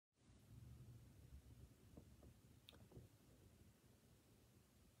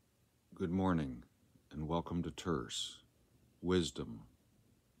Good morning, and welcome to Terce, Wisdom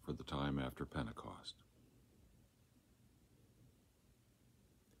for the Time After Pentecost.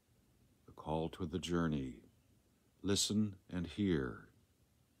 The call to the journey: listen and hear,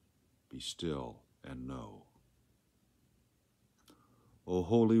 be still and know. O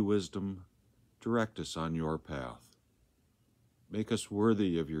holy wisdom, direct us on your path. Make us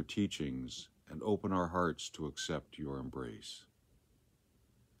worthy of your teachings and open our hearts to accept your embrace,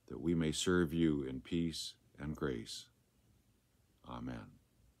 that we may serve you in peace and grace. Amen.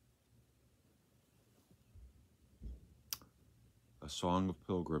 A Song of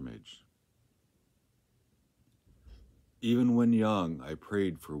Pilgrimage. Even when young, I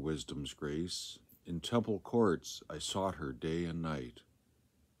prayed for wisdom's grace. In temple courts, I sought her day and night.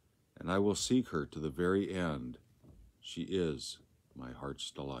 And I will seek her to the very end. She is my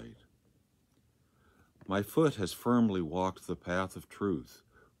heart's delight. My foot has firmly walked the path of truth.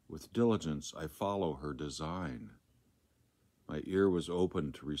 With diligence I follow her design. My ear was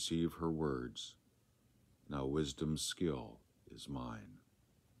open to receive her words. Now wisdom's skill is mine.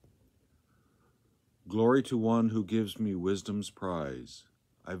 Glory to one who gives me wisdom's prize.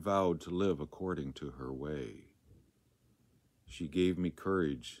 I vowed to live according to her way. She gave me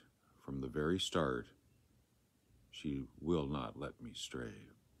courage from the very start. She will not let me stray.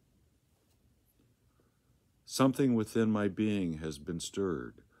 Something within my being has been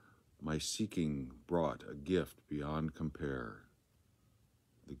stirred. My seeking brought a gift beyond compare.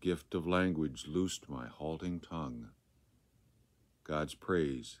 The gift of language loosed my halting tongue. God's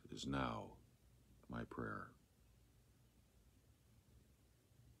praise is now my prayer.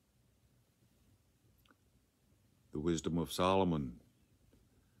 The Wisdom of Solomon,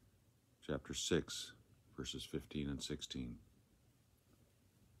 chapter 6, verses 15 and 16.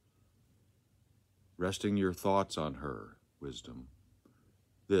 Resting your thoughts on her, wisdom,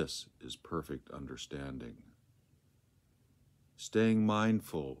 this is perfect understanding. Staying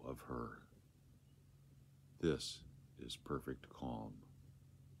mindful of her, this is perfect calm.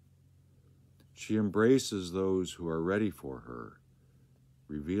 She embraces those who are ready for her,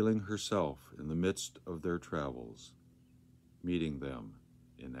 revealing herself in the midst of their travels, meeting them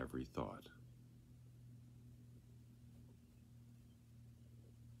in every thought.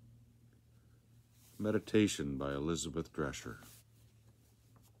 Meditation by Elizabeth Drescher.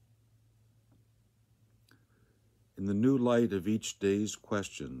 In the new light of each day's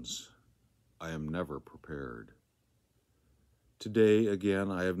questions, I am never prepared. Today, again,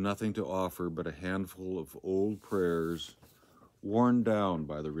 I have nothing to offer but a handful of old prayers worn down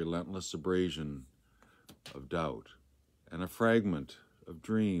by the relentless abrasion of doubt, and a fragment of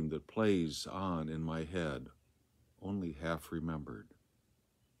dream that plays on in my head, only half remembered.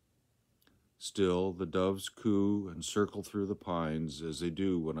 Still, the doves coo and circle through the pines as they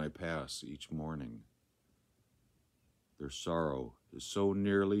do when I pass each morning. Their sorrow is so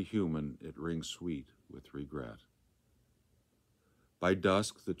nearly human it rings sweet with regret. By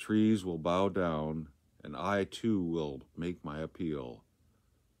dusk the trees will bow down, and I too will make my appeal,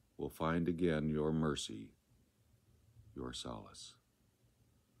 will find again your mercy, your solace.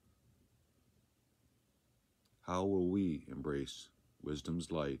 How will we embrace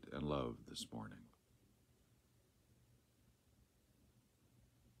wisdom's light and love this morning?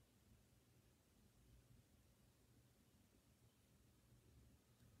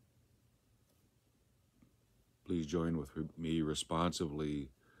 Please join with me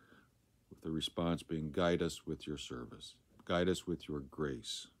responsively, with the response being, guide us with your service. Guide us with your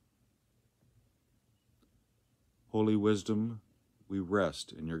grace. Holy wisdom, we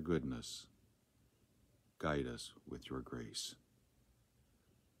rest in your goodness. Guide us with your grace.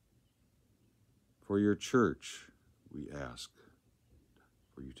 For your church, we ask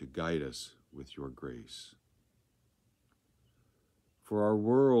for you to guide us with your grace. For our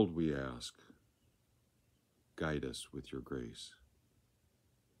world, we ask, guide us with your grace.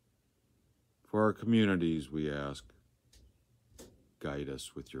 For our communities, we ask, guide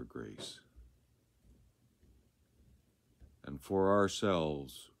us with your grace. And for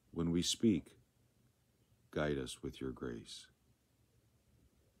ourselves, when we speak, guide us with your grace.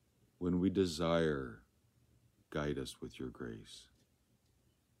 When we desire, guide us with your grace.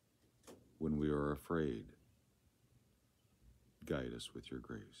 When we are afraid, guide us with your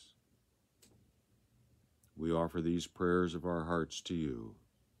grace. We offer these prayers of our hearts to you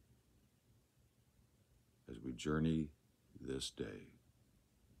as we journey this day.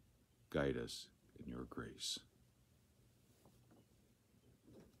 Guide us in your grace.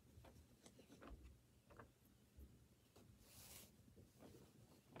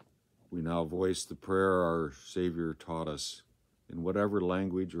 We now voice the prayer our Savior taught us in whatever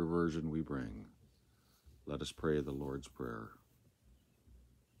language or version we bring. Let us pray the Lord's Prayer.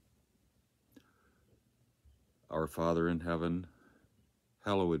 Our Father in heaven,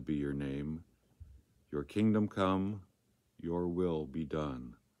 hallowed be your name. Your kingdom come, your will be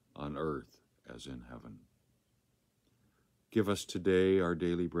done, on earth as in heaven. Give us today our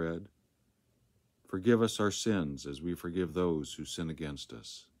daily bread. Forgive us our sins as we forgive those who sin against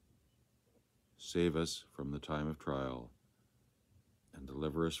us. Save us from the time of trial and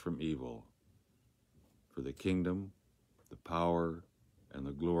deliver us from evil. For the kingdom, the power, and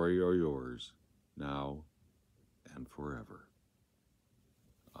the glory are yours, now and forever.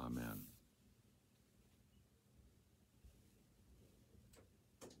 Amen.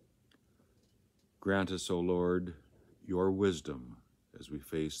 Grant us, O Lord, your wisdom as we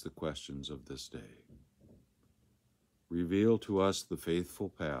face the questions of this day. Reveal to us the faithful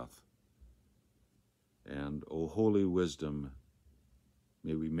path, and, O holy wisdom,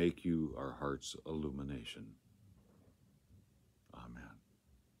 may we make you our heart's illumination. Amen.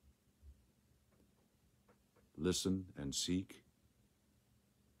 Listen and seek,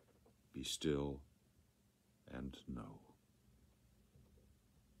 be still and know.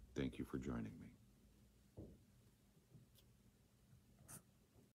 Thank you for joining me.